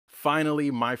Finally,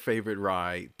 my favorite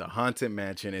ride, the Haunted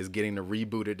Mansion, is getting the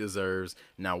reboot it deserves.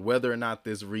 Now, whether or not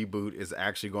this reboot is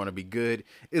actually going to be good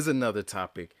is another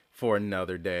topic for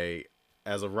another day.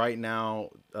 As of right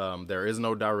now, there is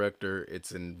no director.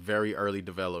 It's in very early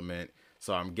development.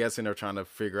 So I'm guessing they're trying to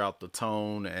figure out the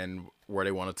tone and where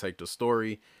they want to take the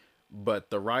story. But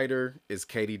the writer is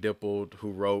Katie Dippold, who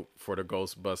wrote for the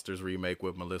Ghostbusters remake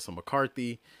with Melissa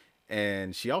McCarthy.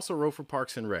 And she also wrote for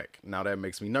Parks and Rec. Now that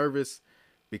makes me nervous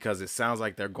because it sounds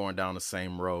like they're going down the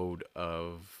same road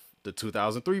of the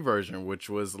 2003 version, which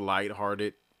was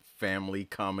lighthearted family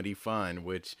comedy fun,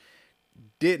 which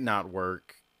did not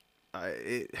work.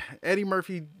 Eddie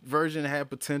Murphy version had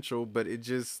potential, but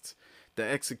the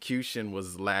execution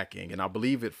was lacking, and I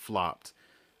believe it flopped.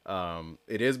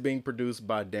 It is being produced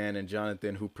by Dan and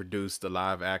Jonathan, who produced the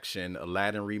live action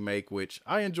Aladdin remake, which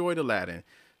I enjoyed Aladdin.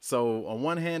 So on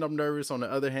one hand, I'm nervous. On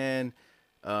the other hand,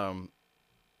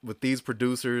 with these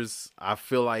producers, I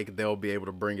feel like they'll be able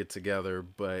to bring it together,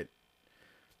 but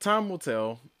time will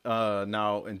tell.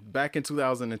 Back in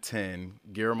 2010,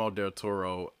 Guillermo del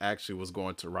Toro actually was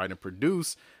going to write and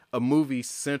produce a movie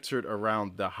centered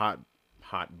around the hot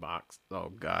box. Oh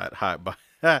God, hot box.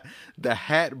 The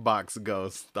Hat Box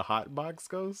Ghost. The Hot Box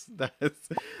Ghost. That's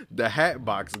the Hat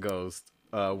Box Ghost.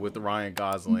 With Ryan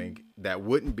Gosling. That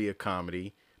wouldn't be a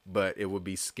comedy, but it would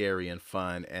be scary and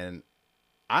fun. And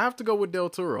I have to go with Del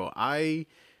Toro.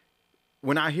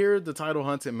 When I hear the title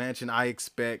Haunted Mansion, I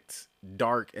expect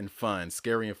dark and fun,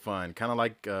 scary and fun, kind of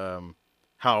like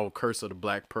how Curse of the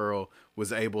Black Pearl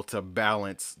was able to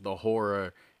balance the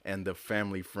horror and the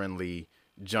family-friendly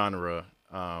genre.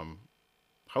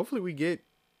 Hopefully, we get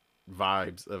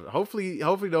vibes of. Hopefully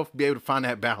they'll be able to find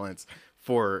that balance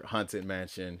for Haunted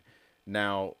Mansion.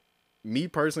 Now, me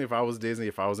personally, if I was Disney,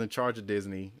 if I was in charge of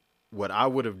Disney, what I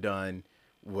would have done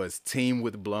was team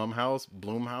with Bloomhouse.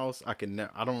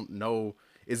 I don't know.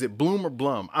 Is it Bloom or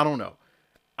Blum? I don't know.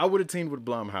 I would have teamed with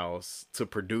Blumhouse to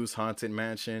produce Haunted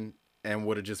Mansion and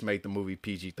would have just made the movie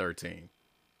PG-13.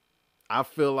 I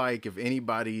feel like if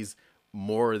anybody's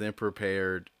more than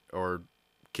prepared or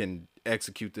can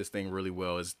execute this thing really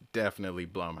well, it's definitely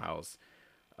Blumhouse.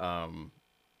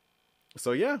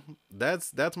 So yeah,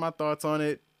 that's my thoughts on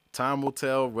it. Time will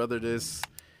tell whether this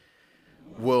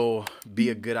will be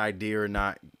a good idea or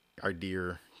not.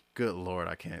 Idea. Good Lord,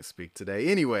 I can't speak today.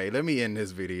 Anyway, let me end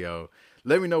this video.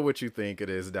 Let me know what you think it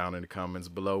is down in the comments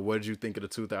below. What did you think of the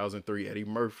 2003 Eddie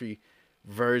Murphy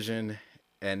version?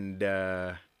 And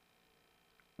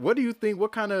what do you think?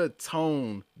 What kind of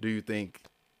tone do you think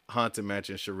Haunted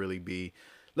Mansion should really be?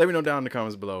 Let me know down in the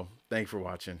comments below. Thanks for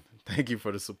watching. Thank you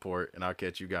for the support, and I'll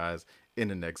catch you guys in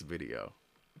the next video.